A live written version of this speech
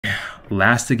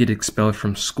last to get expelled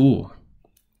from school.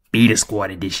 Beta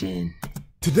Squad Edition.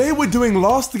 Today we're doing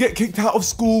last to get kicked out of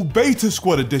school Beta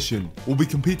Squad Edition. We'll be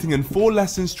competing in 4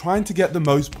 lessons trying to get the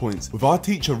most points, with our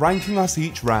teacher ranking us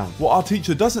each round. What our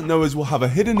teacher doesn't know is we'll have a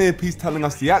hidden earpiece telling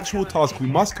us the actual task we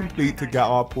must complete to get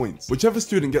our points. Whichever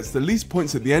student gets the least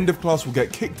points at the end of class will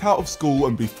get kicked out of school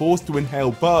and be forced to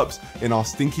inhale burps in our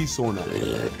stinky sauna.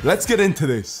 Let's get into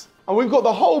this. And we've got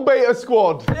the whole Beta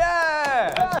Squad.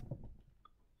 Yeah!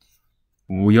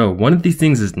 Yo, one of these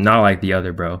things is not like the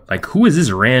other, bro. Like, who is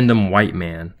this random white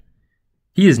man?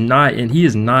 He is not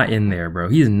in there, bro.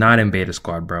 He is not in Beta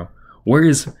Squad, bro. Where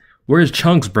is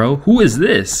Chunks, bro? Who is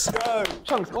this? Yo,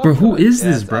 Chunks, bro, who is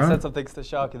this, bro? I said some things to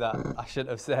Sharky that I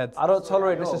shouldn't have said. I don't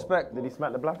tolerate disrespect. Did he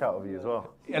smack the black out of you as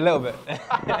well? A little bit.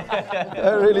 I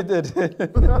really did.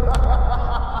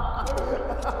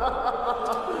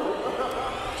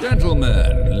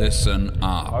 Gentlemen, listen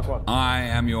up. I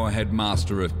am your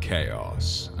headmaster of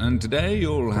chaos, and today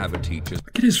you'll have a teacher.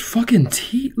 Look at his fucking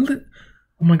teeth. Oh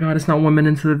my god, it's not 1 minute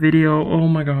into the video. Oh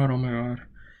my god, oh my god.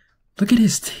 Look at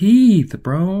his teeth,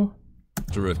 bro.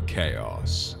 Of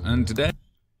chaos, and today.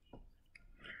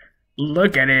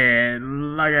 Look at it.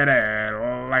 Look at it.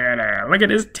 Look at it. Look at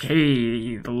his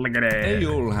teeth. Look at it. Today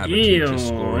you'll have a teacher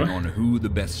scoring on who the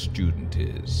best student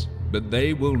is, but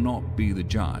they will not be the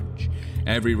judge.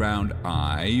 Every round,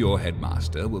 I, your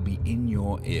headmaster, will be in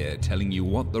your ear telling you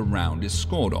what the round is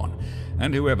scored on,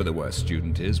 and whoever the worst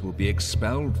student is will be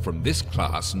expelled from this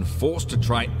class and forced to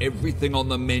try everything on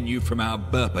the menu from our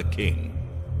Burper King.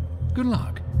 Good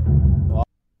luck.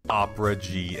 Opera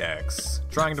GX.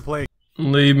 Trying to play.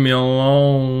 Leave me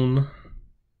alone.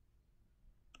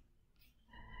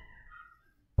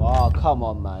 Oh, come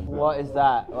on, man. What is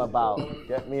that about?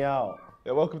 Get me out.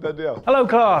 Yeah, welcome to NDL. Hello,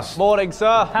 class. Morning,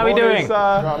 sir. How are we doing? Sir.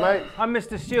 Right, mate. I'm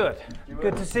Mr. Stewart.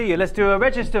 Good to see you. Let's do a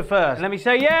register first. Let me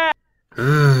say yeah.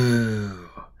 Ooh,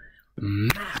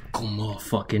 Michael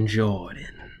motherfucking Jordan.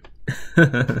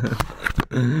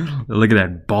 Look at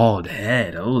that bald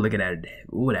head. Oh, look at that.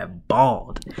 Ooh, that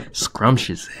bald,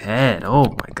 scrumptious head. Oh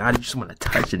my god, you just want to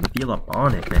touch and feel up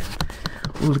on it, man.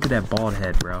 Ooh, look at that bald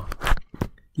head, bro.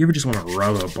 You ever just want to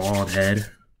rub a bald head?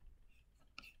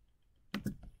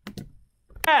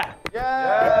 Yeah.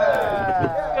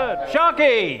 Yeah. Good.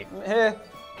 Sharky. Here.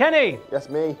 Kenny. That's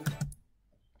me.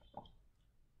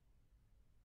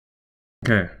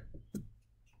 Okay.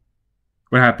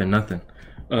 What happened? Nothing.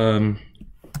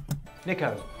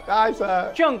 Nico. Hi,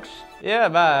 sir. Chunks. Yeah,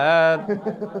 man.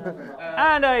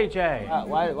 And AJ.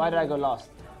 Why did I go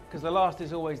last? Because the last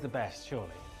is always the best, surely.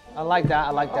 I like that,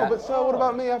 I like Oh, that. but sir, what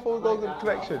about me? I thought we got a good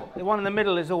collection. The one in the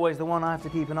middle is always the one I have to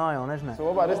keep an eye on, isn't it? So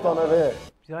what about this one over here?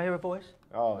 Did I hear a voice?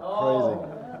 Oh,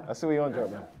 crazy. I see what you're on,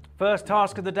 Joke, man. First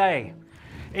task of the day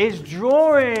is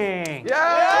drawing.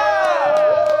 Yeah!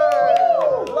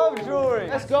 Love drawing.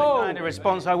 Let's go. Kind of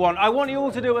response I want. I want you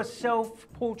all to do a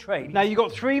self-portrait. Now, you've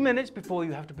got 3 minutes before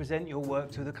you have to present your work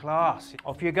to the class.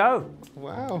 Off you go.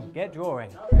 Wow. Get drawing.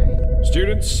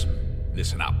 Students,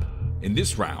 listen up. In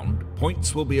this round,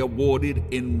 points will be awarded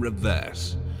in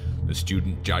reverse. The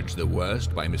student judged the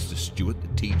worst by Mr. Stewart, the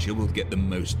teacher, will get the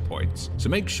most points. So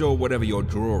make sure whatever you're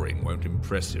drawing won't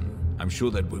impress him. I'm sure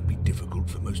that won't be difficult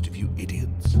for most of you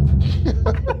idiots.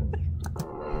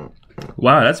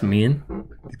 Wow, that's mean. You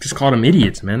just called them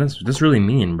idiots, man. That's really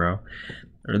mean, bro.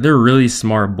 They're really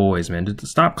smart boys, man. Just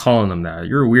stop calling them that.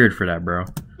 You're weird for that, bro.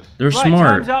 They're Right,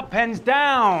 smart. time's up, pens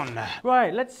down.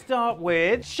 Right, let's start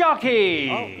with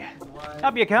Sharky.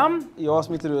 Up you come. You asked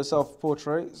me to do a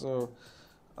self-portrait, so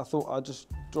I thought I'd just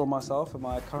draw myself in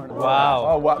my current Wow.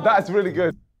 Oh, wow. That's really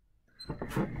good.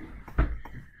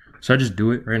 Should I just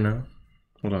do it right now?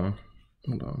 Hold on.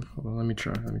 Let me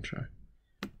try.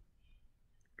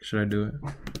 Should I do it?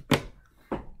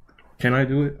 Can I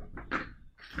do it?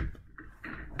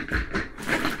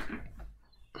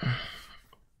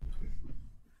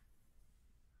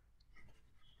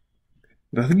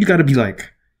 I think you gotta be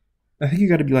like,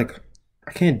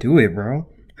 I can't do it, bro.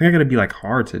 I think I gotta be like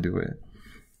hard to do it.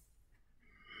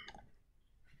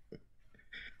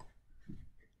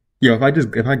 Yo, if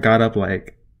I got up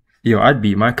like, yo,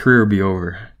 my career would be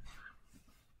over.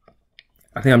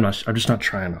 I think I'm just not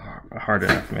trying hard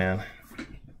enough, man.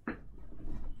 I'm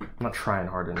not trying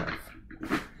hard enough.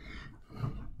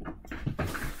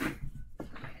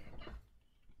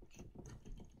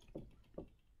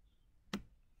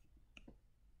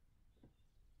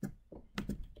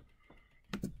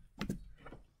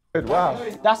 Good, wow.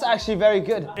 That's actually very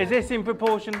good. Is this in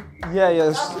proportion?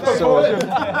 Yeah, so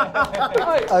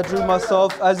I drew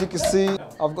myself, as you can see.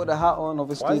 I've got the hat on,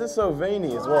 obviously. Why is it so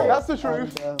veiny as well? That's the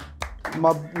truth. And,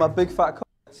 my big fat coat.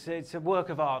 Let's it's a work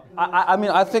of art. I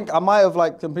mean, I think I might have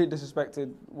like completely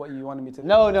disrespected what you wanted me to do.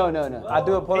 No. I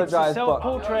do apologize, It's a but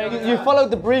self-portrait. You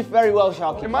followed the brief very well,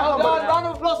 Sharky. Well done. Round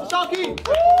of applause for Sharky.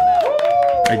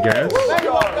 I guess. Very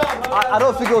well done. I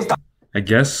don't think it was that I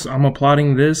guess I'm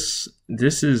applauding this.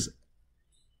 This is...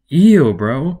 Ew,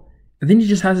 bro. And then he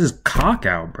just has his cock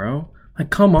out, bro. Like,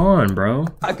 come on, bro.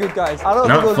 good, guys. I don't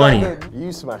Not think it was funny. that good.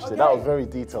 You smashed it. That was very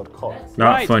detailed cock. Not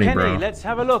Right, funny, Kenny, bro. let's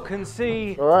have a look and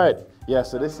see. All right. Yeah,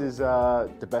 so this is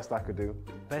the best I could do.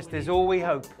 Best is all we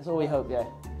hope. That's all we hope, yeah.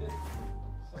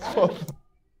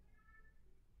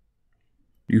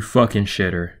 You fucking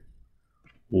shitter.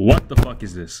 What the fuck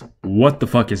is this? What the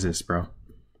fuck is this, bro?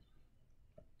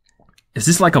 Is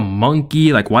this like a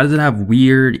monkey? Like, why does it have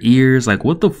weird ears? Like,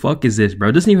 what the fuck is this, bro?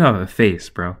 It doesn't even have a face,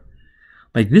 bro.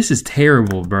 Like, this is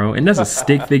terrible, bro. And that's a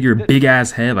stick figure, big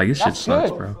ass head. Like, this shit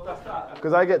sucks, bro.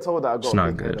 Because I get told that I've got It's a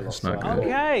not big head good. a lot, It's not so- good.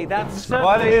 Okay, that's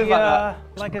Why do you certainly like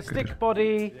like a stick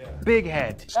body, big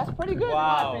head. That's pretty good.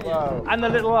 Wow. And the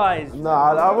little eyes.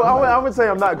 Nah, I would say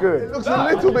I'm that good. It looks a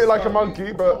little bit like a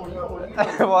monkey, but...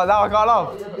 Well, now I can't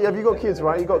laugh. Yeah, have you got kids,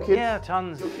 right? You got kids? Yeah,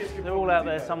 tons. They're all out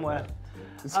there somewhere.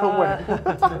 Somewhere.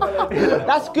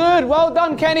 That's good. Well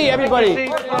done, Kenny, everybody.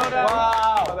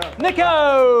 Wow.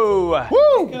 Nico!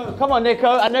 Woo! Come on, Nico.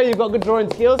 I know you've got good drawing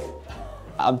skills.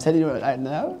 I'm telling you right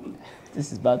now,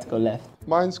 this is about to go left.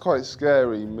 Mine's quite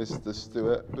scary, Mr.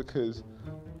 Stewart, because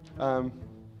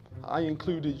I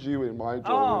included you in my Oh,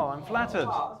 drawing. I'm flattered.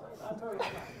 Oh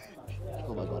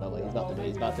my God, he's about to do it.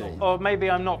 He's about to do it. Or maybe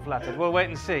I'm not flattered. We'll wait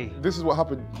and see. This is what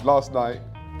happened last night.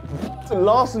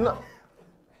 Last night.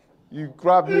 You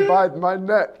grabbed me by my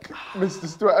neck, Mr.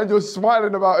 Stewart, and you're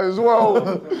smiling about it as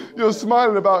well. You're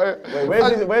smiling about it.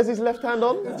 Wait, where's his left hand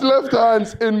on? His left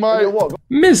hand's in my... What?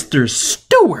 Mr.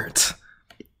 Stewart!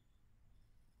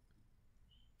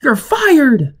 You're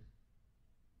fired!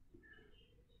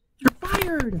 You're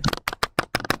fired!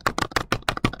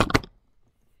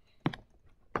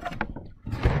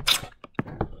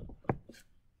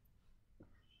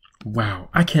 Wow,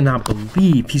 I cannot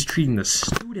believe he's treating the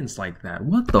students like that.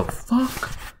 What the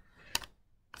fuck?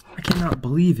 I cannot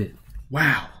believe it.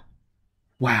 Wow.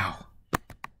 Wow.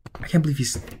 I can't believe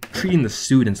he's treating the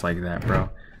students like that, bro.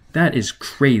 That is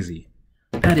crazy.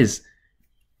 That is...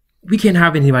 We can't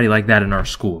have anybody like that in our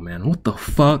school, man. What the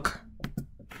fuck?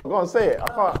 Go on, say it. I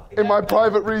can't. In my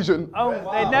private region. Oh,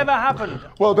 it never happened.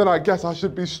 Well, then I guess I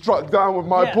should be struck down with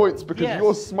my Yeah, points because yes.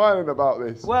 you're smiling about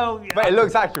this. Well, But it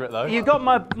looks accurate though. you got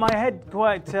my head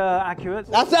quite accurate.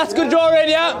 That's good drawing,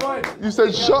 yeah. You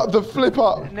said shut the flip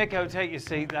up. Nico, take your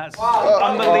seat. That's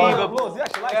unbelievable.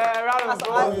 Yeah, round of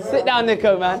applause. Sit down,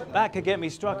 Nico, man. That could get me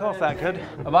struck off, that could.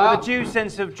 With a due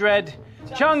sense of dread.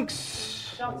 Chunks!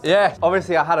 Yeah,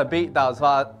 obviously I had a beat down, so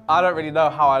I don't really know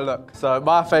how I look. So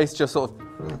my face just sort of...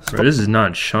 Bro, this is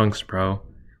not Chunks, bro.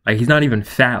 Like, he's not even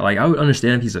fat. Like, I would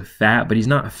understand if he's a fat, but he's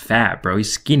not fat, bro.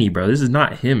 He's skinny, bro. This is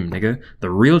not him, nigga. The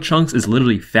real Chunks is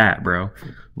literally fat, bro.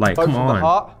 Like, Close come from the on.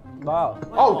 heart. Wow.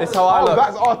 Oh, That's how I look.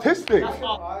 That's artistic.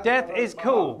 Death is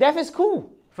cool. Death is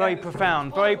cool. Very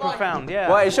profound, yeah.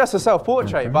 Well, it's just a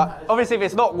self-portrait, but obviously if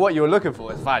it's not what you're looking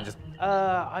for, it's fine. Just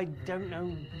I don't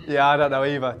know. yeah, I don't know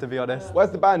either, to be honest. Where's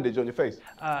the bandage on your face?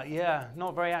 Yeah,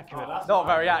 not very accurate. Not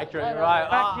very accurate, right?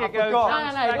 Back you go, forgot.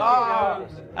 Chunks, back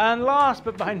you go. And last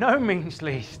but by no means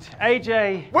least,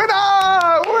 AJ,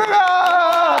 Winner!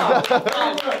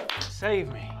 save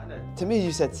me. To me,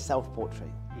 you said self-portrait,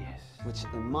 Yes. which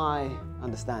in my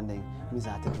understanding means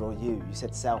I had to draw you. You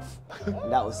said self,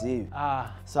 and that was you.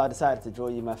 Ah, So I decided to draw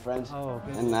you, my friend. Oh,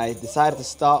 good. And I decided to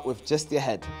start with just your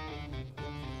head.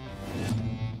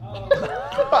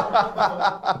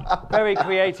 very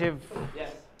creative.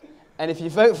 And if you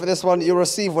vote for this one, you'll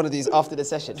receive one of these after the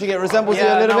session. Do you think it resembles you a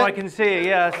Yeah, little now bit? I can see it,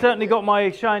 yeah. Certainly got my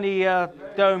shiny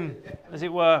dome, as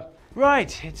it were.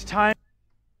 Right, it's time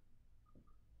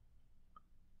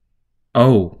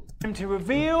Oh. to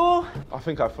reveal. I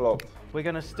think I flopped. We're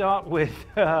going to start with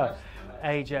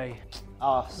AJ,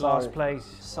 Oh, sorry. last place.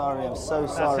 Sorry, I'm so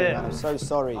sorry, it. man. I'm so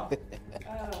sorry.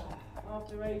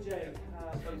 After AJ,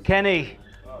 Kenny.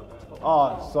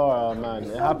 Oh, sorry, man.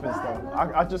 It happens though.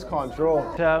 I just can't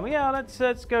draw. Yeah,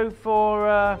 let's go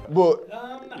for But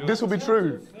this will be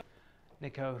true.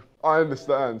 Nico. I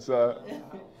understand, sir.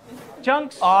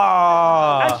 Chunks.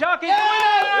 Ah. And Sharky.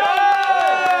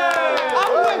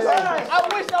 I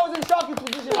wish I was in Sharky's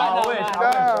position right now, man.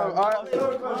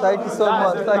 Damn, Thank you so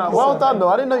much. Thank you. Well done though.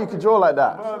 I didn't know you could draw like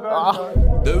that.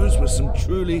 Those were some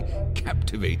truly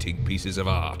captivating pieces of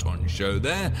art on show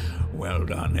there. Well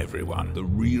done, everyone. The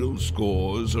real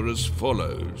scores are as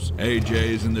follows. AJ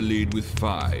is in the lead with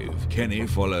 5. Kenny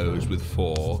follows with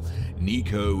 4.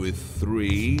 Nico with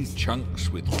 3,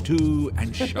 Chunks with 2,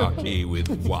 and Sharky with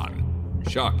 1.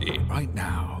 Sharky, right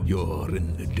now, you're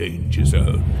in the danger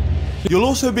zone. You'll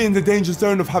also be in the danger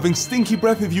zone of having stinky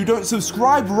breath if you don't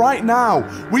subscribe right now.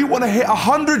 We want to hit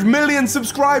 100 million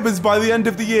subscribers by the end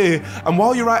of the year. And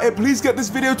while you're at it, please get this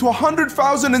video to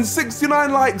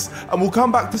 100,069 likes and we'll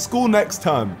come back to school next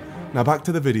term. Now back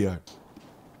to the video.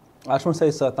 I just want to say,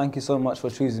 sir, thank you so much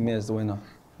for choosing me as the winner.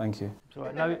 Thank you. It's all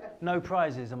right. No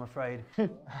prizes, I'm afraid. I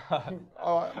don't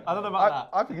know about that.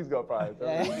 I think he's got a prize.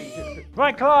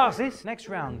 Right, class, this next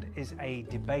round is a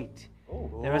debate.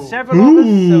 There are several of us,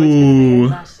 so it's going to be a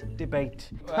mass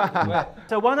debate.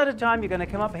 So one at a time, you're going to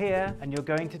come up here and you're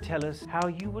going to tell us how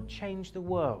you would change the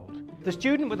world. The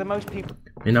student with the most people...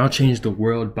 And I'll change the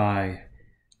world by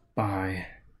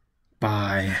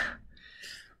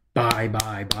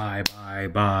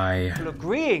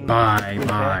agreeing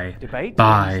by debate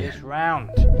this round.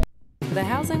 The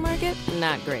housing market,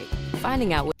 not great.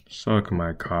 Finding out... Suck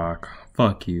my cock.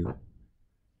 Fuck you.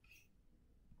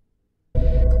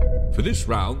 For this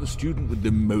round, the student with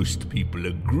the most people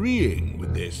agreeing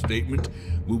with their statement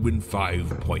will win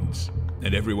 5 points,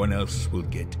 and everyone else will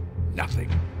get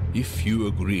nothing. If you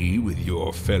agree with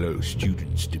your fellow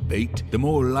students' debate, the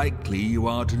more likely you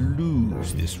are to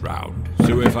lose this round.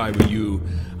 So if I were you,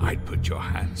 I'd put your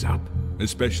hands up.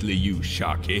 Especially you,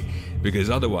 Sharky, because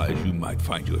otherwise you might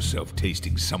find yourself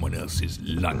tasting someone else's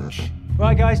lunch.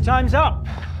 Right, guys, time's up.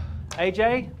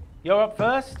 AJ, you're up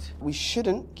first. We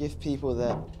shouldn't give people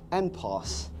the N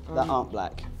pass that aren't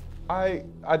black. I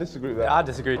disagree with that. Yeah, I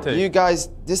disagree too. You guys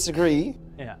disagree?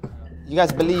 Yeah. You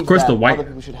guys believe course that the white- other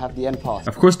people should have the N pass?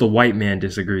 Of course the white man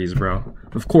disagrees, bro.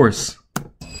 Of course.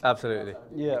 Absolutely.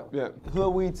 Yeah. Who are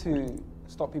we to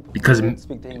stop people Because from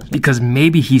speak the English? because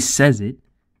maybe he says it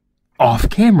off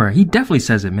camera. He definitely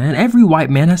says it, man. Every white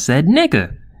man has said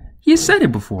nigga. He has said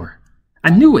it before. I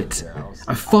knew it.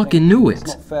 I fucking knew It's it.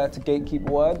 not fair to gatekeep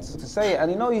words, to say it. And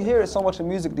you know, you hear it so much in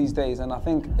music these days, and I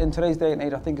think in today's day and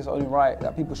age, I think it's only right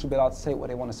that people should be allowed to say what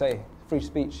they want to say. Free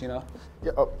speech, you know?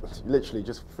 Yeah, literally,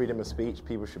 just freedom of speech.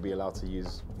 People should be allowed to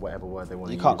use whatever word they want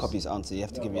to use. You can't copy his answer, you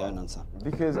have to give your own answer.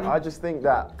 Because I just think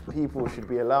that people should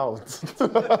be allowed.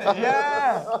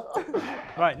 Yeah!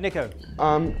 Right, Nico.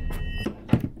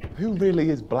 Who really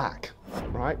is black,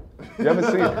 right? You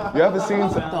ever seen,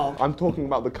 I'm talking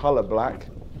about the color black.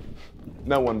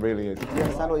 No one really is. Do you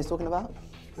understand what he's talking about?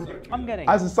 I'm getting...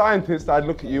 As a scientist, I'd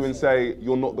look at you and say,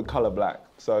 you're not the color black.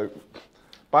 So,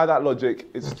 by that logic,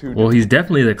 it's too Well, he's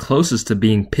definitely the closest to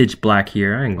being pitch black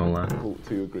here. I ain't gonna lie.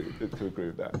 difficult to agree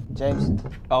with that. James?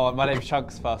 Oh, my name's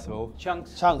Chunks, first of all.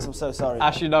 Chunks. Chunks, I'm so sorry.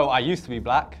 Actually, no, I used to be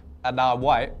black, and now I'm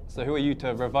white. So who are you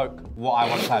to revoke what I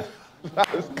once had?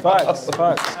 Facts.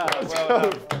 Well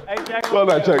done. AJ. Well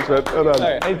done, Chunks, man. Well done.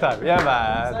 Okay, anytime. Yeah,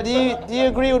 man. Do you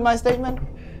agree with my statement?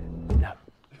 No.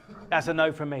 That's a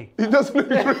no from me. He doesn't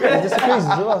agree. He disagrees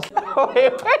as well.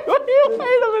 Wait a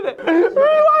minute.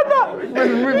 Rewind that. We've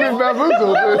been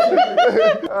bamboozled.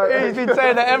 He's been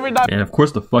saying that every night And of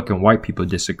course the fucking white people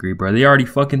disagree, bro. They already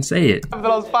fucking say it. for the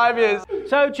last 5 years.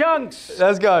 So, Chunks.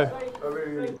 Let's go.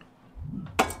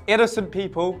 Innocent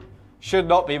people should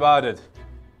not be murdered.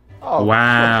 Oh,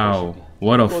 Wow.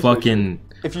 What a fucking...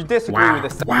 If you disagree Wow.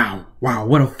 with this, Wow.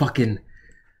 What a fucking...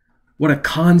 What a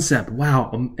concept.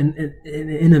 Wow. An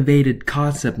innovative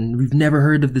concept. And we've never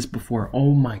heard of this before.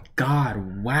 Oh my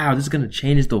God. Wow. This is gonna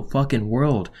change the fucking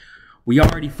world. We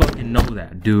already fucking know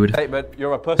that, dude. statement,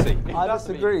 you're a pussy. I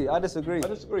disagree. I disagree.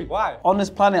 Why? On this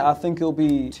planet, I think it'll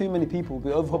be too many people, be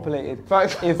overpopulated.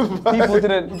 Facts. If people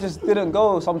didn't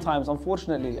go sometimes,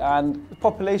 unfortunately, and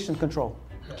population control.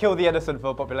 Kill the innocent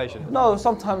for population. No,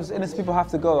 sometimes innocent people have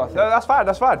to go, I think. No, that's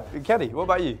fine. Kenny, what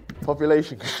about you?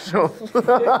 Population control.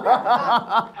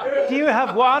 Do you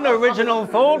have one original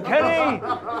thought, Kenny?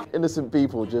 Innocent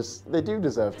people they do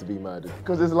deserve to be murdered.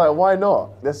 Because it's like, why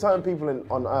not? There's certain people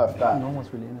on Earth that No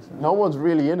one's really innocent. no one's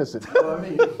really innocent.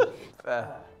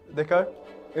 Nico?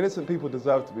 Innocent people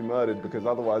deserve to be murdered because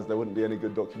otherwise there wouldn't be any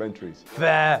good documentaries.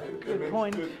 Fair. Good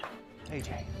point.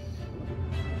 AJ.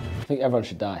 I think everyone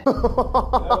should die. You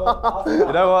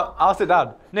know what? I'll sit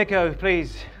down. Nico,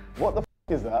 please. What the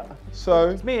is that? So,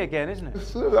 It's me again, isn't it?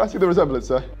 I see the resemblance,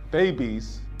 sir.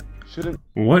 Babies shouldn't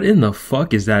What in the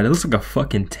fuck is that? It looks like a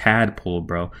fucking tadpole,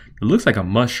 bro. It looks like a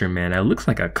mushroom, man. It looks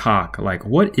like a cock. Like,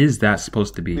 what is that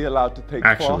supposed to be be? allowed to take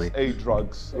Actually. Class A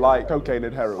drugs like cocaine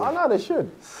and heroin. Oh, no, they should.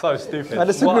 So stupid. I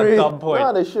disagree. What a dumb point.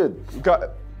 No, they should.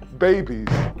 Babies,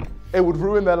 it would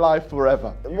ruin their life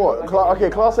forever. What? Okay,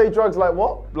 Class A drugs like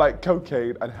what? Like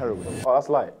cocaine and heroin. Oh, that's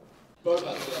light.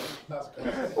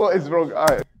 What is wrong?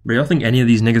 Alright. Bro, y'all think any of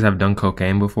these niggas have done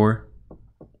cocaine before?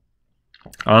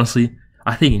 Honestly,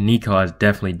 I think Nico has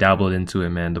definitely dabbled into it,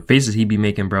 man. The faces he be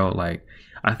making, bro, like,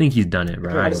 I think he's done it,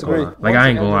 bro. I disagree. Like, I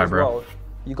ain't gonna lie, bro. World,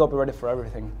 you gotta be ready for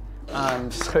everything.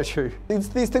 And so true. These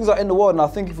things are in the world, and I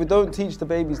think if we don't teach the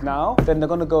babies now, then they're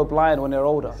gonna go blind when they're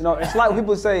older. You know, it's like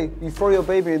people say, you throw your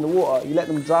baby in the water, you let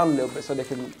them drown a little bit so they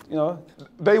can, you know.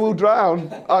 They will drown.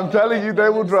 I'm telling you, they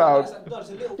will drown.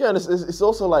 Yeah, and it's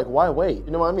also like, why wait?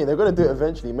 You know what I mean? They're going to do it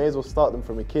eventually. You may as well start them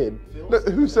from a kid. Look,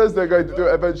 who says they're going to do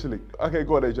it eventually? Okay,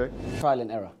 go on, AJ. Trial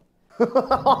and error.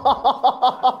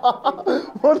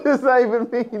 What does that even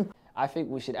mean? I think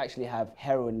we should actually have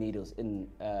heroin needles in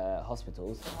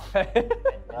hospitals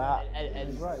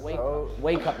and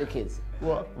wake up the kids.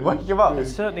 What? Wake them up? It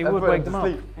certainly would wake them up.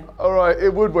 All right,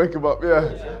 it would wake them up,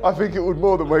 yeah. I think it would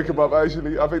more than wake them up,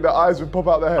 actually. I think their eyes would pop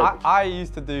out their head. I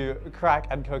used to do crack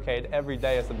and cocaine every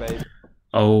day as a baby.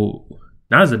 Oh,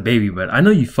 not as a baby, but I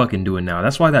know you fucking do it now.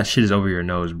 That's why that shit is over your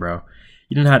nose, bro.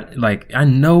 You don't have, like, I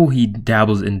know he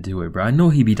dabbles into it, bro. I know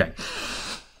he be like,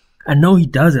 I know he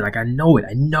does it. Like, I know it.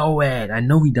 I know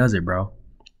he does it, bro.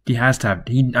 He has to have,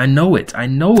 I know it.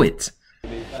 And now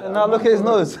look at his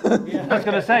nose. I was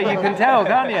going to say, you can tell,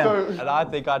 can't you? And I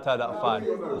think I turned out fine.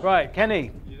 Right, Kenny,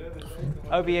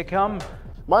 over you come.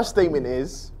 My statement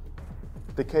is,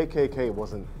 the KKK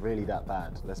wasn't really that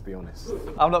bad, let's be honest.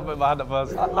 I'm not putting my hand up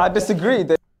first. I disagree.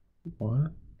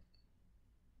 What?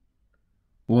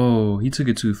 Whoa, he took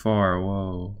it too far.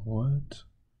 Whoa, what?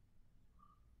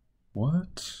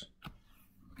 What?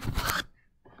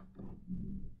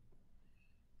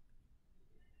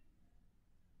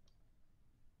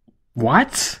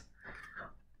 What?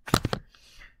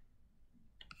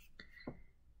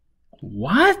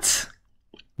 What?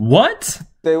 What?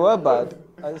 They were bad.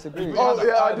 I disagree. Oh,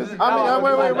 yeah, I disagree. I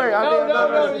mean, wait.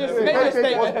 No, just make your KKK was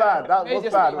statement. bad. That was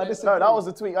bad. statement. No, that was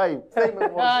a tweet. Hey,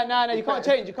 statement was... No, you can't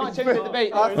change. You can't change the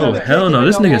debate. Oh, hell no.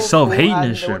 This nigga's self-hating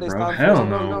and shit, bro. Hell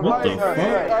no. What the fuck?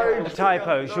 A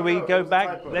typo. Should we go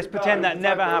back? Let's pretend that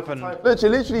never happened. Look, it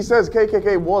literally says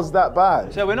KKK was that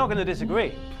bad. So we're not going to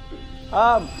disagree.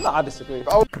 No, I disagree.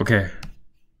 Okay.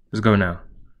 Let's go now.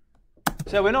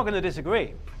 So we're not going to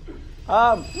disagree.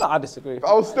 No, I disagree.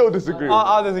 I'll still disagree.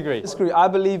 I disagree. I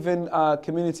believe in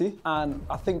community, and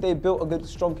I think they built a good,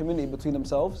 strong community between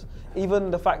themselves. Even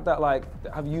the fact that, like, they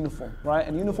have uniform, right?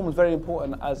 And uniform is very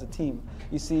important as a team.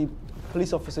 You see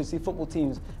police officers, you see football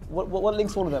teams. What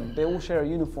links all of them? They all share a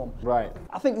uniform. Right.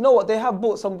 I think, you know what? They have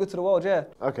brought some good to the world, yeah.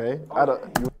 Okay.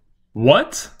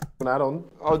 What? An add-on?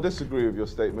 I'll disagree with your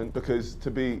statement, because to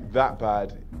be that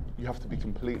bad, you have to be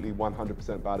completely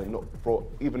 100% bad and not brought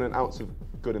even an ounce of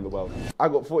good in the world. I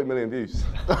got 40 million views. So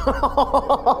at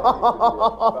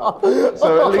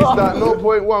least that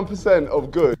 0.1% of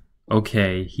good.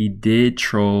 Okay, he did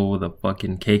troll the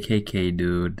fucking KKK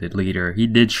dude, the leader. He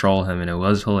did troll him and it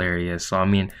was hilarious. So, I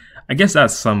mean, I guess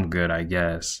that's some good, I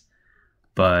guess.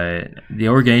 But the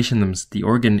organization themselves,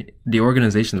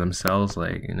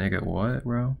 like, nigga, what,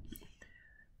 bro?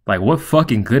 Like, what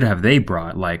fucking good have they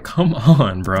brought? Like, come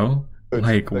on, bro.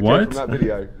 Like, That what? came from that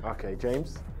video. Okay,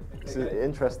 James. This is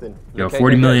interesting. Yo,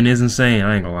 40 million is insane.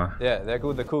 I ain't gonna lie. Yeah, they're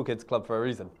called the Cool Kids Club for a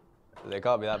reason. They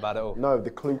can't be that bad at all. No, the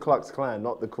Ku Klux Klan,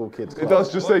 not the Cool Kids Club. It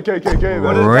does just say KKK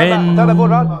though. Turn the board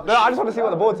around. No, I just want to see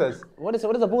what the board says. What does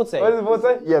the board say? What does the board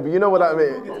say? Yeah, but you know what I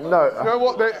mean. No. You know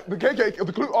what? The KKK,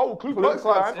 the Ku Klux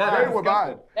Klan, they were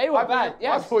bad. They were bad,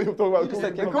 yes. I thought you were talking about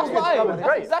the Ku Klux Klan.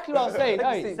 That's exactly what I was saying.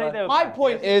 My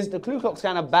point is the Ku Klux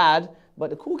Klan are bad,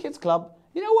 but the Cool Kids Club,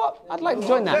 you know what? I'd like to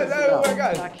join that.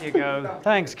 Back you go.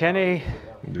 Thanks, Kenny.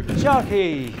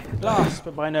 Sharky, last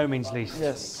but by no means least.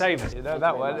 Yes. Save us. You know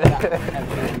that one.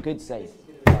 Good save.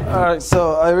 All right,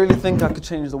 so I really think I could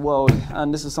change the world,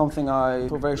 and this is something I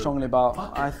feel very strongly about.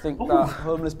 I think that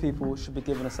homeless people should be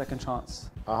given a second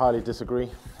chance. I highly disagree.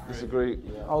 Disagree.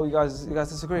 Oh, you guys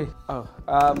disagree? Oh,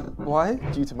 why?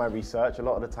 Due to my research, a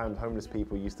lot of the time homeless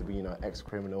people used to be, you know,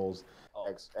 ex-criminals,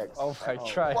 Oh my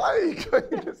God. Why are you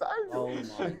going this angle? Oh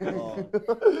my God.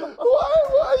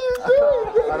 What are you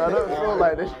doing? And I don't feel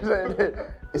like this.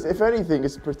 If anything,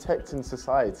 it's protecting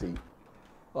society.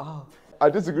 Wow. I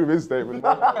disagree with his statement.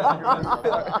 All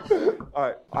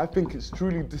right, I think it's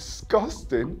truly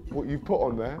disgusting what you put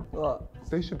on there. What?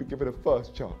 They should be given a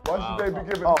first chance. Why should they be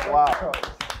given a first chance?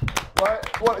 Why?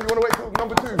 What, you want to wait till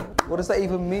number 2? What does that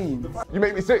even mean? You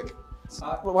make me sick.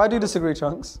 Why do you disagree,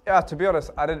 Chunks? Yeah, to be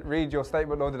honest, I didn't read your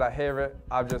statement, nor did I hear it.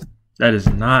 I'm just... That is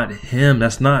not him.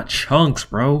 That's not Chunks,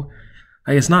 bro.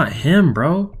 Like, it's not him,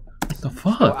 bro. What the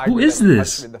fuck? Who is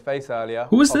this? In the face earlier.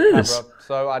 Who is this? Camera,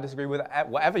 so I disagree with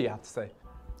whatever you have to say.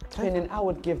 And I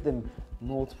would give them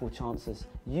multiple chances.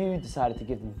 You decided to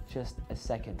give them just a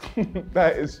second.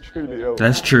 That is truly ill.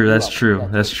 That's true. That's true.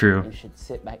 That's true. You should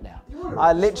sit back now.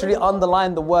 I literally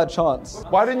underlined the word chance.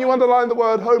 Why didn't you underline the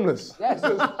word homeless? Yes.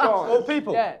 All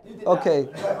people. Yeah. Okay.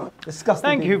 Disgusting.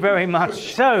 Thank you very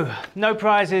much. So, no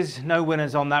prizes, no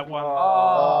winners on that one.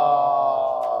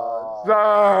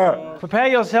 Sir. Prepare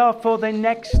yourself for the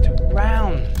next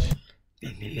round.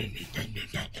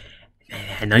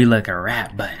 I know you like a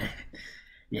rat, but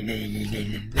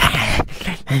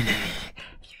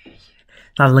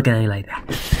stop looking at me like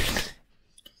that.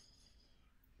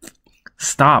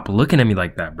 Stop looking at me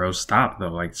like that, bro. Stop though.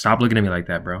 Like, stop looking at me like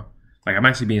that, bro. Like, I'm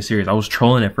actually being serious. I was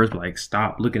trolling at first, but like,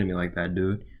 stop looking at me like that,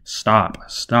 dude. Stop.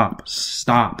 Stop.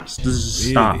 Stop. Stop.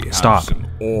 Really Stop. have some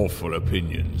awful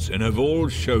opinions and have all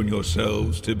shown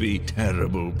yourselves to be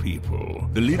terrible people.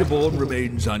 The leaderboard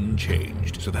remains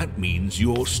unchanged, so that means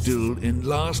you're still in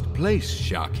last place,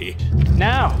 Sharky.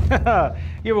 Now,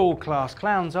 you're all class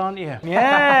clowns, aren't you?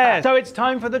 Yeah. So it's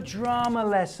time for the drama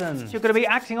lesson. You're going to be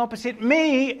acting opposite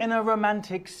me in a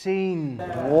romantic scene.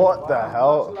 What the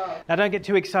hell? Now, don't get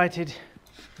too excited.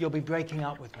 You'll be breaking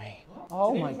up with me.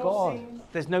 Oh my God.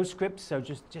 There's no script, so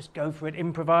just go for it.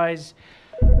 Improvise.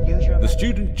 Use your The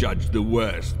student judged the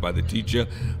worst by the teacher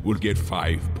will get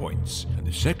 5 points, and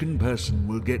the second person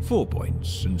will get 4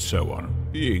 points, and so on.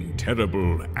 Being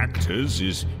terrible actors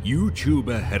is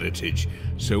YouTuber heritage,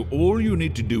 so all you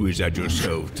need to do is add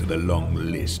yourself to the long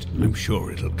list. I'm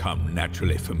sure it'll come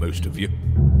naturally for most of you.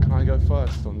 Can I go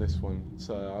first on this one?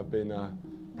 So I've been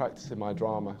practicing my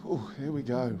drama. Oh, here we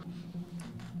go.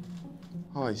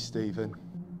 Hi, Stephen.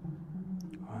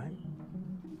 Alright.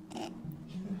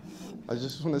 I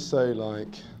just want to say,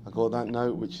 like, I got that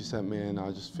note which you sent me and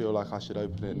I just feel like I should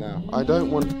open it now. I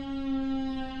don't want...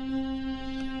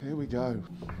 Here we go.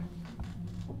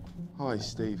 Hi,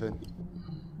 Stephen.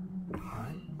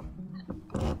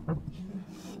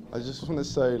 I just want to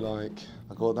say, like,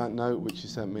 I got that note which you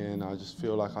sent me and I just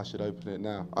feel like I should open it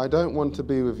now. I don't want to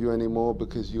be with you anymore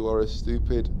because you are a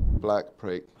stupid black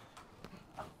prick.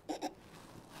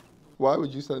 Why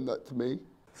would you send that to me?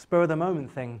 Spur of the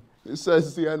moment thing. It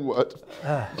says the N-word.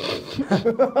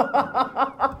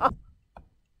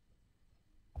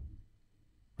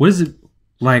 What is it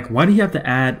like? Why do you have to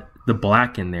add the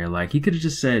black in there? Like, he could have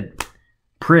just said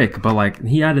prick, but like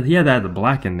he had to add the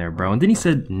black in there, bro. And then he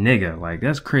said nigga. Like,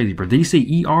 that's crazy, bro. Did he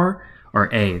say ER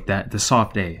or A? That the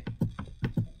soft A.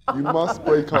 You must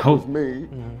break up with me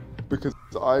because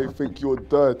I think you're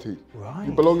dirty. Right.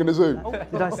 You belong in a zoo. Oh,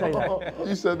 did I say that?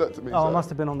 You said that to me. Oh, I sir. must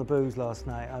have been on the booze last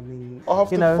night. I mean,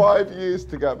 After you know, 5 years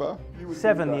together. You would do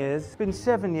 7 that. years. It's been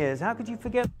 7 years. How could you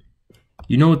forget?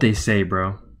 You know what they say,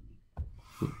 bro?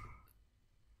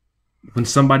 When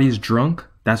somebody's drunk,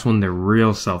 that's when their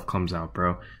real self comes out,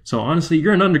 bro. So honestly,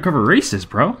 you're an undercover racist,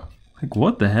 bro. Like,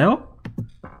 what the hell?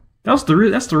 That's the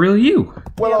real you.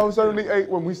 Well, I was only 8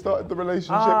 when we started the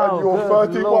relationship Oh, and you're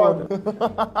good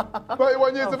 31.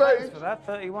 31 years of Thanks age. for that,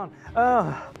 31.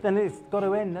 Oh, then it's got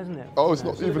to end, hasn't it? Oh, it's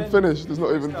not even finished. It's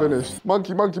not even finished.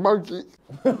 Monkey, monkey, monkey.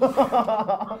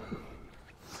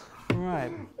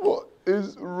 Right. What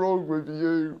is wrong with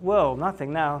you? Well,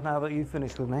 nothing now that you've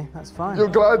finished with me. That's fine. You're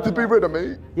glad to be rid of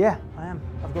me? Yeah, I am.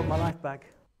 I've got my life back.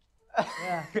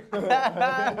 Yeah.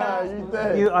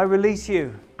 You I release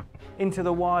you into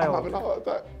the I'm wild. having a heart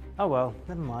attack. Oh well,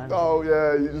 never mind. Oh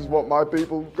yeah, you just want my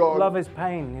people gone. Love is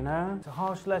pain, you know? It's a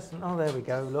harsh lesson. Oh, there we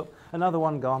go. Look, another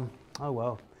one gone. Oh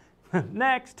well.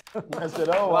 Next. I said,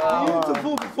 oh wow.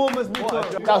 Beautiful performance, Nico.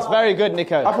 That's very good,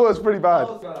 Nico. I thought it was pretty bad.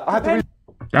 I had to read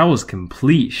That was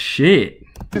complete shit.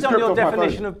 the It's on script your off my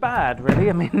definition phone. of bad, really.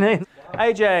 I mean,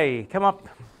 AJ, come up.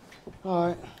 All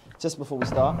right. Just before we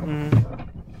start,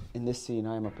 in this scene,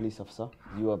 I am a police officer.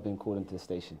 You have been called into the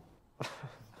station.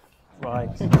 Right.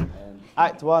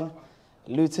 Act 1,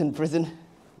 Luton Prison.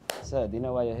 Sir, do you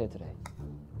know why you're here today?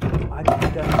 I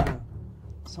don't know.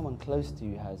 Someone close to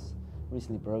you has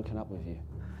recently broken up with you.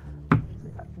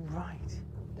 Right.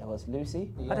 There was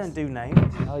Lucy. I don't do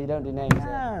names. Oh, you don't do names?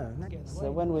 No.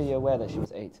 So when were you aware that she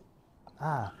was 8?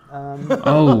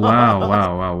 Oh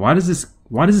wow. Why does this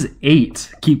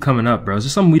 8 keep coming up, bro? Is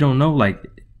this something we don't know? Like,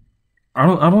 I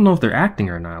don't know if they're acting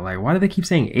or not. Like, why do they keep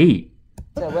saying 8?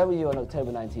 So where were you on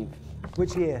October 19th?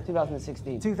 Which year?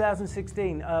 2016.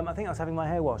 2016. I think I was having my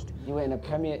hair washed. You were in a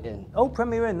Premier Inn. Oh,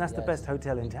 Premier Inn. That's the Yes. best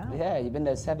hotel in town. Yeah, you've been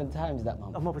there 7 times that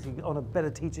month. I'm obviously on a better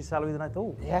teacher salary than I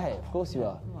thought. Yeah, of course you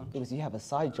are. Because you have a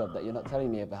side job that you're not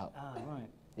telling me about. Ah, right.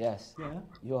 Yes. Yeah.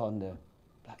 You're on the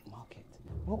black market.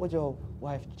 What would your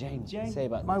wife James say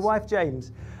about My this? wife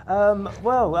James.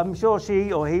 Well, I'm sure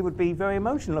she or he would be very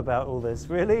emotional about all this.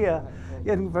 Really,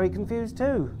 getting very confused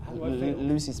too.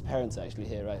 Lucy's parents are actually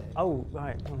here, right? Oh,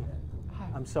 right.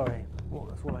 I'm sorry. Well,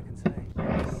 that's all I can say.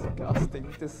 Disgusting,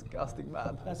 disgusting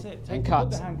man. That's it. And Put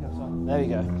cut. the handcuffs on. There we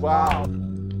go. Wow.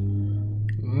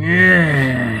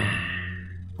 Yeah.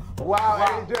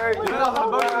 Wow, AJ.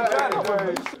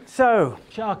 So,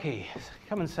 Sharky,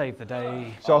 come and save the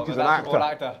day. Sharky's an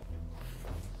actor.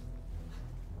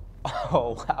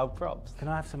 Oh, wow, props. Can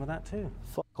I have some of that too?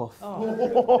 Fuck off. Oh.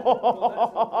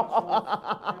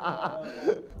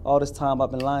 All this time I've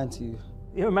been lying to you.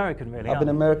 You're American, really? I've been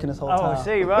American this whole Oh, time. I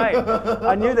see, right.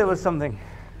 I knew there was something.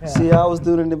 Yeah. See, I was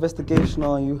doing an investigation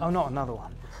on you. Oh, not another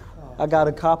one. I got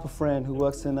a copper friend who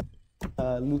works in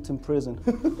Luton prison.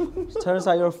 Turns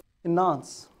out you're a f***ing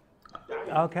nonce.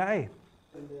 Okay.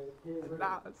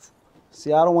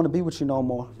 See, I don't want to be with you no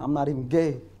more. I'm not even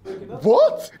gay.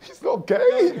 What? He's not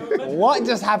gay. What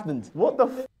just happened? What the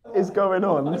f is going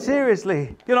on?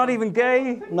 Seriously, you're not even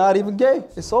gay? Not even gay.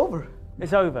 It's over.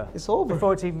 It's over. It's over.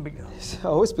 Before it's even begun.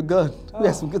 Oh, it's begun. We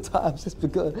had some good times. It's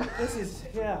begun. This is,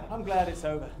 yeah, I'm glad it's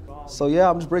over. So yeah,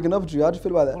 I'm just breaking up with you. How do you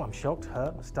feel about that? Well, I'm shocked,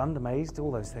 hurt, stunned, amazed,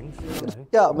 all those things. You know.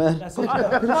 Yeah, man. That's all. Yeah,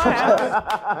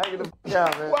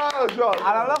 man. Wow, John. And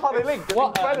I love how they linked.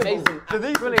 What amazing.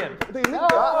 Brilliant. That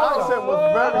accent was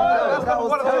very good. That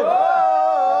was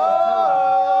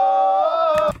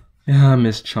Yeah, I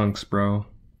miss Chunks, bro.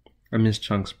 I miss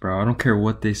Chunks, bro. I don't care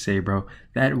what they say, bro.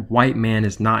 That white man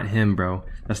is not him, bro.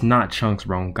 That's not Chunks,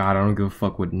 bro. God, I don't give a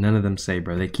fuck what none of them say,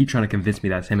 bro. They keep trying to convince me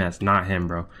that's him. That's not him,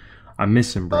 bro. I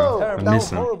miss him, bro. I miss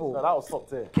him. horrible. No, that was top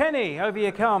tier. Kenny, over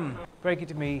you come. Break it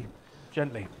to me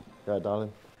gently. Yeah,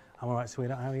 darling. I'm all right,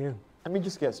 sweetheart. How are you? Let me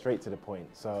just get straight to the point.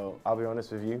 So, I'll be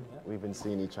honest with you. We've been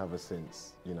seeing each other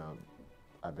since, you know,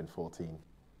 I've been 14.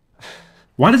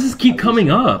 Why does this keep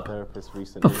coming up? Therapist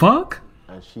recently. The fuck?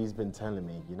 And she's been telling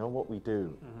me, you know what we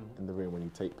do in the room when you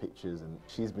take pictures, and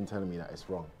she's been telling me that it's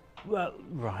wrong. Well,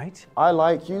 right. I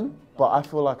like you, but I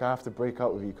feel like I have to break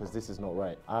up with you because this is not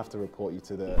right. I have to report you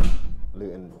to the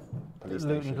Luton police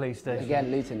Luton station. Police Station.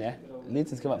 Again, Luton, yeah?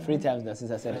 Luton's come up 3 times now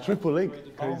since I said it. Triple link.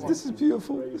 This is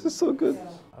beautiful. This is so good.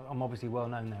 I'm obviously well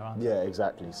known there, aren't I? Yeah,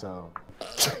 exactly. So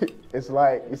it's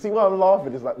like, you see why I'm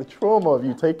laughing? It's like the trauma of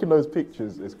you taking those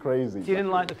pictures is crazy. You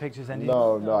didn't like the pictures, then? Did you?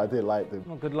 No, I didn't like them.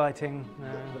 Not good lighting. No.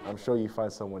 I'm sure you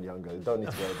find someone younger. You don't need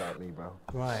to worry about me, bro.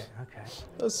 Right. Okay.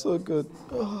 That's so good.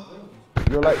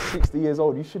 You're like 60 years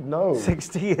old. You should know.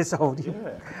 60 years old.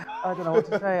 Yeah. I don't know what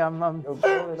to say.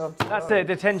 That's it.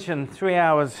 Detention. 3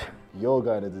 hours You're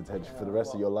going to detention for the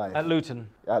rest of your life. at Luton.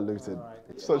 At Luton.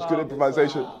 Such good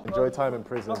improvisation. Enjoy time in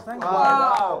prison. Crying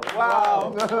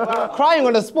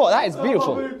on the spot, that is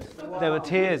beautiful. There were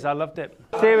tears. I loved it.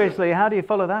 Seriously, how do you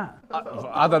follow that?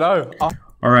 I don't know.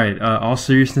 All right, all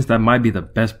seriousness, that might be the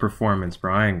best performance,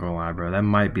 bro. I ain't gonna lie, bro. That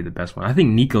might be the best one. I think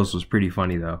Nico's was pretty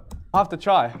funny, though. I have to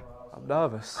try. I'm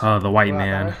nervous. The white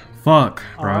man. Fuck,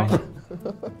 bro.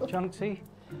 Chunksy?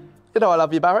 You know I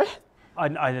love you, Barry, I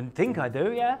didn't think I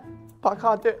do, yeah? but I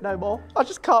can't do it no more. I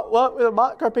just can't work with a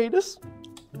micro penis.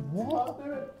 Well,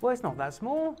 it's not that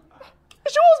small.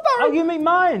 It's yours, Barry. Oh, you mean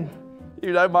mine?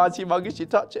 You know mine's humongous. You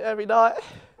touch it every night.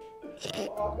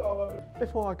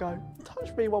 Before I go,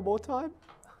 touch me one more time.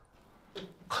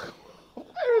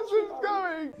 Where is this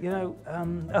going? You know,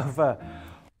 over.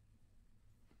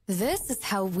 This is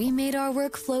how we made our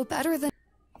work flow better than...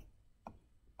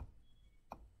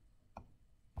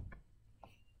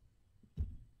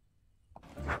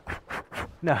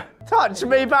 No. Touch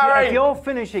me, Barry. If you're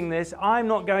finishing this, I'm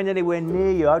not going anywhere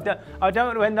near you. I don't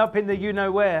want to end up in the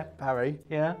you-know-where. Barry,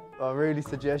 Yeah? I really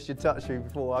suggest you touch me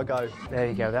before I go. There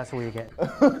you go. That's all you get.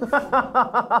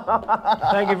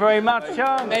 Thank you very much,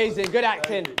 Chunk. Amazing, good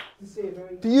acting.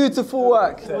 Beautiful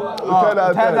work. 10 out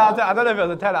of 10. I don't know if it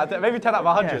was a 10 out of 10. Maybe 10 out of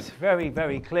 100. Yes, very,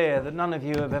 very clear that none of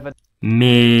you have ever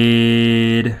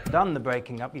Mid. done the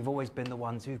breaking up. You've always been the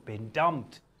ones who've been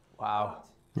dumped. Wow.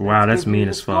 Wow, that's mean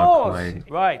as fuck. Scores. Like,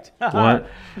 Right. what?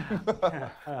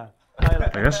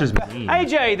 Like, that's just mean.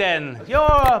 AJ, then,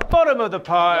 you're bottom of the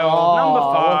pile, number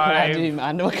What can I 5. do,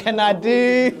 man? What can I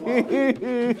do?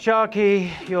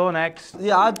 Sharky, you're next.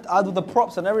 Yeah, I do the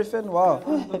props and everything. Wow.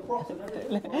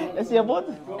 Let's see a board.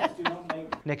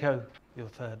 Nico, you're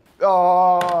third.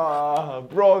 Ah,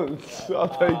 bronze. I'll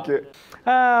take it.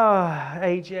 Oh,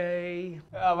 AJ.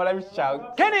 My name's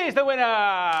Chunk. Kenny's the winner!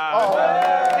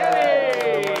 Kenny!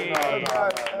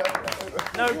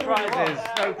 No prizes,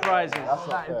 no prizes.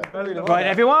 Right,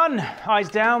 everyone, eyes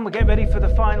down. We'll get ready for the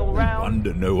final round.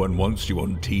 Wonder no one wants you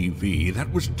on TV.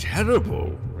 That was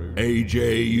terrible.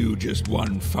 AJ, you just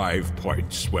won 5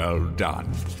 points. Well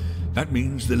done. That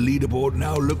means the leaderboard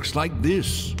now looks like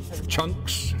this.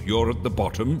 Chunks, you're at the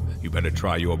bottom. You better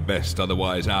try your best,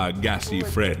 otherwise our gassy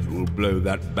friend will blow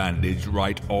that bandage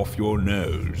right off your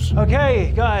nose.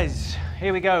 Okay, guys,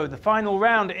 here we go. The final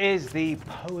round is the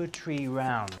poetry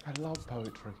round. I love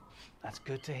poetry. That's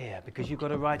good to hear, because you've got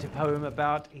to write a poem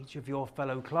about each of your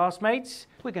fellow classmates.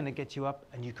 We're going to get you up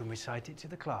and you can recite it to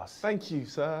the class. Thank you,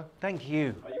 sir. Thank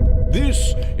you.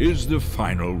 This is the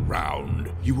final round.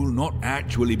 You will not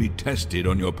actually be tested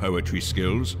on your poetry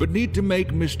skills, but need to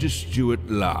make Mr. Stewart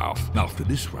laugh. After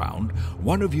this round,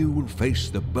 one of you will face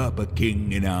the Burper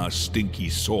King in our stinky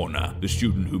sauna. The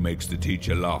student who makes the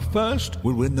teacher laugh first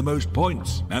will win the most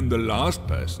points, and the last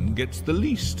person gets the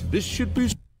least. This should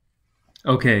be...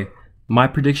 Okay, my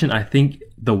prediction, I think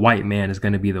the white man is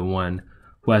going to be the one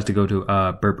who has to go to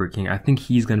Burper King. I think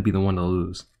he's going to be the one to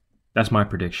lose. That's my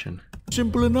prediction.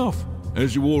 simple enough,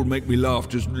 as you all make me laugh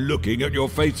just looking at your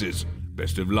faces.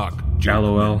 Best of luck,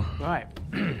 gentlemen. LOL. Right.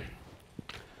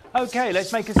 Okay,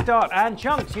 let's make a start. And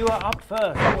Chunks, you are up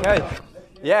first. Okay.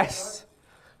 Yes.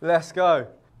 Let's go.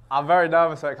 I'm very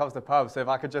nervous when it comes to poems, so if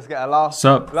I could just get a laugh.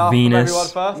 Sup, laugh Venus? from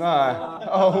everyone first. No.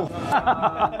 Oh.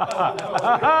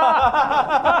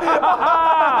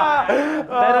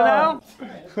 Better now?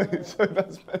 So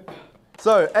that's better.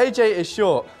 So, AJ is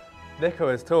short, Nico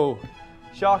is tall,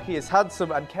 Sharky is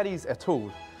handsome, and Kenny's a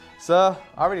tool. Sir,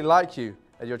 I really like you,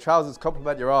 and your trousers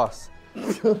compliment your ass.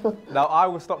 Now I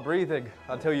will stop breathing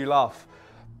until you laugh.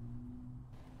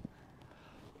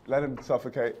 Let him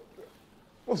suffocate.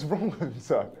 What's wrong with him,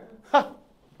 sir?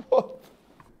 What?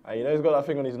 Hey, you know he's got that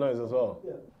thing on his nose as well.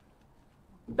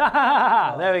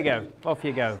 There we go. Off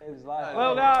you go.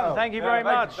 Well done. Thank you very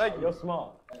much. You're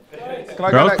smart. Can I That go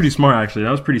was next? pretty smart, actually.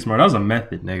 That was pretty smart. That was a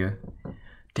method, nigga.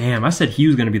 Damn, I said he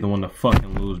was gonna be the one to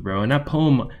fucking lose, bro. And that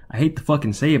poem, I hate to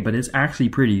fucking say it, but it's actually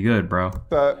pretty good, bro.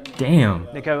 Damn.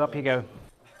 Nico, up you go.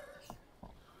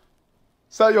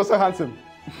 Sir, you're so handsome.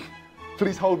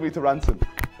 Please hold me to ransom.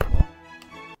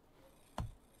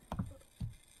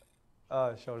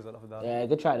 Shoulders up and down. Yeah,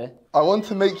 good try there. I want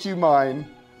to make you mine.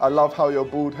 I love how your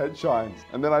bald head shines.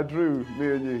 And then I drew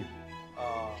me and you.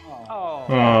 Oh,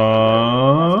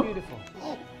 Aww. that's beautiful.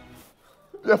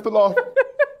 You have to laugh.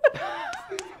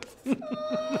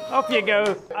 Off you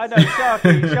go. I know,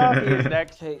 Sharky. Sharky is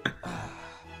next. Okay.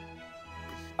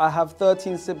 I have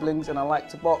 13 siblings and I like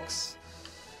to box.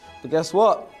 But guess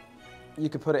what? You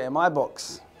could put it in my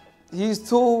box. He's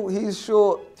tall, he's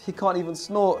short, he can't even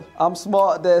snort. I'm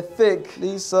smart, they're thick.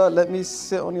 Please, sir, let me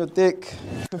sit on your dick.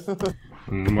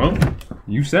 Well,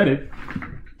 you said it.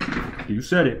 You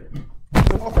said it.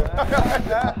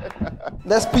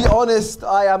 Let's be honest,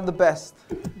 I am the best.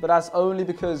 But that's only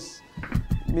because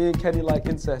me and Kenny like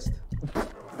incest.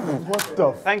 What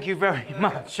the Thank you very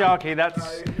much, Sharky.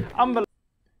 That's unbelievable.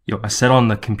 Yo, I said on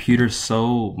the computer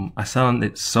I said on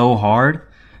it so hard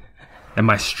that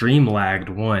my stream lagged,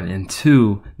 1, and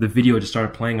 2, the video just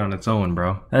started playing on its own,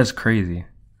 bro. That is crazy.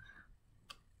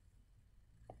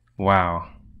 Wow.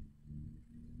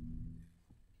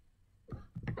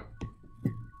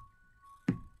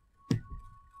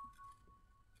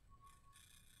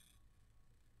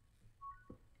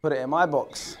 Put it in my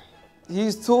box.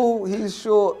 He's tall, he's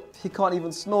short, he can't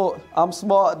even snort. I'm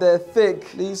smart, they're thick.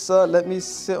 Please, sir, let me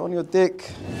sit on your dick.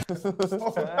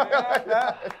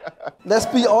 Let's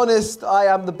be honest, I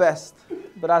am the best.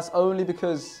 But that's only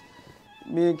because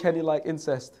me and Kenny like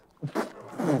incest.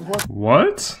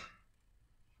 What?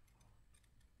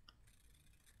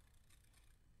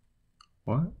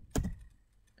 What?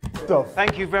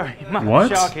 Thank you very much, What?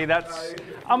 Sharky. That's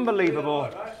unbelievable.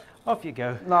 Off you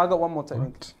go. No, I got one more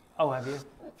technique. Oh, have you?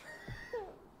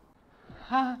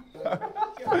 Yeah,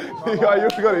 you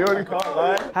forgot it, you already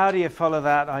got it. How do you follow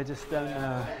that? I just don't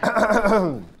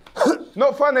know.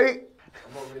 Not funny.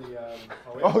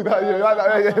 Oh, that, you like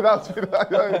that? Yeah, that's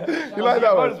you like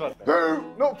that one? Boo!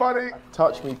 Not funny.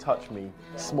 Touch me,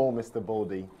 small Mr.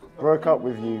 Baldy. Broke up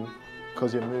with you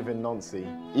because you're moving noncy.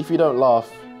 If you don't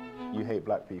laugh, you hate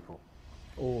black people.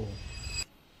 Oh.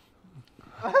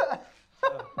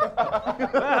 Very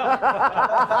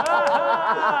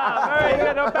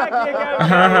good. Oh, back you go.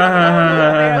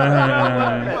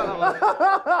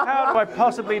 How do I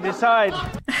possibly decide?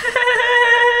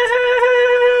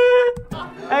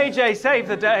 AJ, save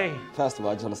the day. First of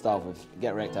all, I just want to start with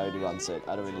get wrecked. I already won, so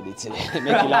I don't really need to make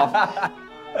you laugh.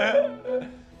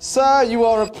 Sir, you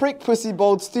are a prick, pussy,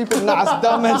 bold, stupid, nuts,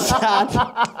 dumb and sad.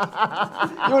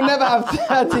 You'll never have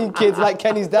 13 kids like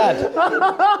Kenny's dad.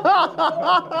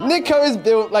 Nico is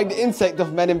built like the insect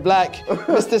of Men in Black.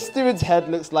 Mr. Stewart's head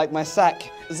looks like my sack.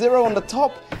 0 on the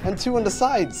top and 2 on the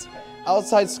sides.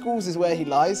 Outside schools is where he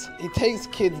lies. He takes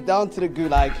kids down to the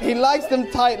gulag. He likes them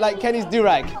tight like Kenny's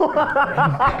durag.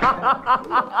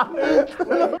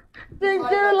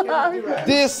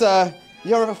 Dear sir,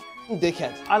 you're a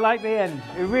dickhead. I like the end.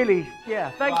 It really,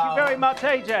 yeah. Thank you very much,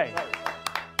 AJ.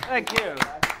 Thank you.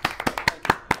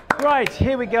 Right,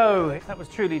 here we go. That was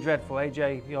truly dreadful.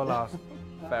 AJ, you're last.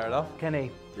 Fair enough. Kenny.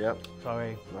 Yep.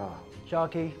 Sorry. Oh.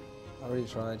 Sharky. I really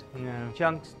tried. No.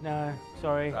 Chunks. No.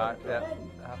 Sorry. Right, yeah, it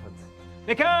happens.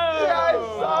 Nico! Yes!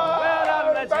 Well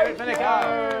done. Let's hear it for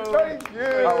Nico. Thank you.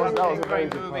 That was a very Great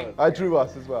good movie. point. I drew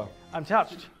us as well. I'm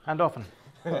touched, and often.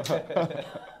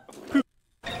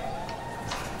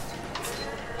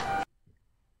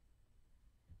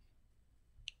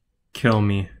 Kill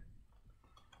me.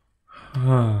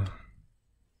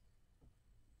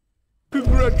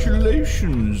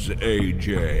 Congratulations,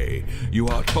 AJ. You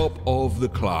are top of the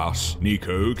class.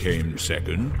 Nico came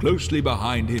second. Closely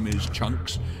behind him is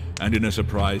Chunks. And in a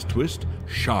surprise twist,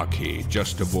 Sharky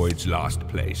just avoids last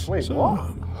place. Wait,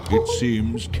 what? It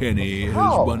seems Kenny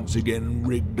has once again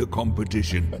rigged the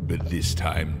competition, but this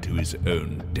time to his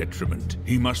own detriment.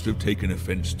 He must have taken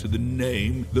offense to the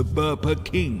name, the Burper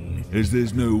King, as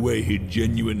there's no way he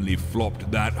genuinely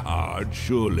flopped that hard,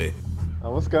 surely.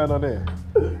 What's going on here?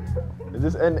 Is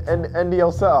this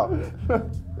NDL setup?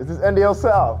 Is this NDL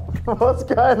setup? What's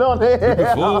going on here?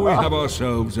 Before we have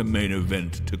ourselves a main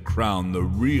event to crown the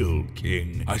real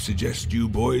king, I suggest you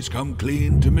boys come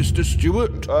clean to Mr.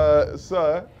 Stewart.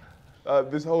 Sir,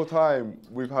 this whole time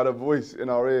we've had a voice in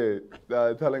our ear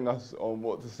telling us on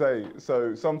what to say.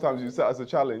 So sometimes you set us a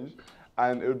challenge,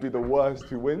 and it would be the worst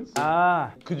who wins.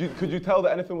 Ah. Could you tell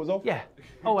that anything was off? Yeah.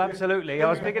 Oh, absolutely. I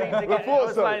was beginning to get. I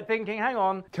was like thinking, hang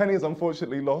on. Kenny is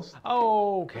unfortunately lost.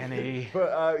 Oh, Kenny.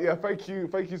 But yeah, thank you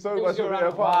so much for being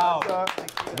a Wow. part, sir.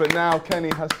 But now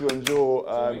Kenny has to endure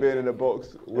being in a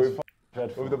box with the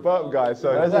burp guy.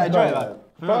 So Enjoy that.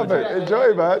 perfect.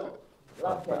 Enjoy, man. I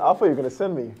thought you were going to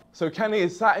send me. So Kenny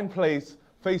is sat in place,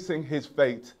 facing his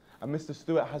fate, and Mr.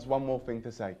 Stewart has one more thing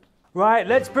to say. Right,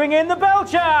 let's bring in the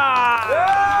Belcher!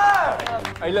 Yeah!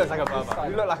 He looks like a barber.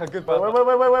 You look like a good barber.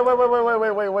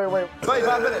 Wait.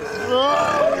 35 minutes.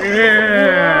 Yeah.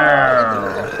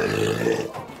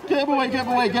 Get him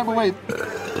away.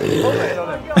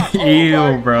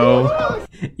 Ew, bro.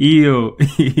 Ew.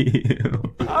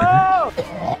 Oh!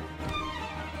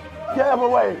 Get him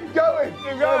away. Get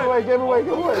him away.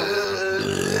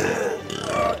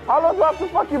 How long do I have to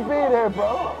fucking be in here,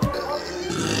 bro?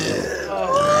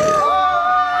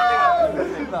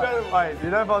 Wait, you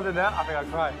know if I was in there, I think I'd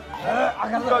cry.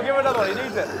 Go, give him another one, he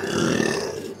needs it.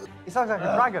 He sounds like a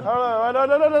dragon. No.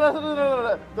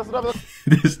 That's another.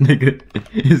 This nigga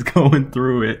is going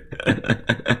through it.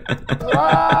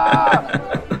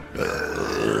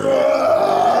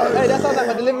 Hey, that sounds like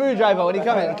a delivery driver when he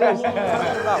comes in. Close.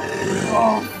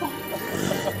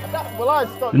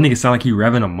 The nigga sound like he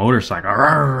revving a motorcycle.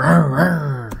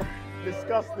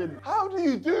 Disgusting. How do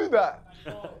you do that?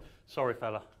 Sorry,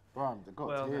 fella. Bro, I've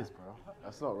got tears, bro.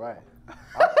 That's not right. It's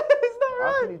not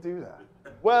right. How can you do that?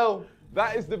 Well,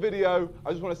 that is the video.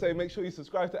 I just want to say, make sure you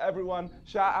subscribe to everyone.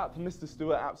 Shout out to Mr.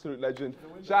 Stewart, absolute legend.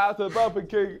 Shout out to the Burper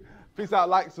King. Peace out,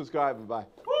 like, subscribe, and bye.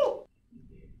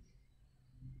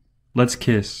 Let's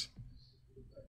kiss.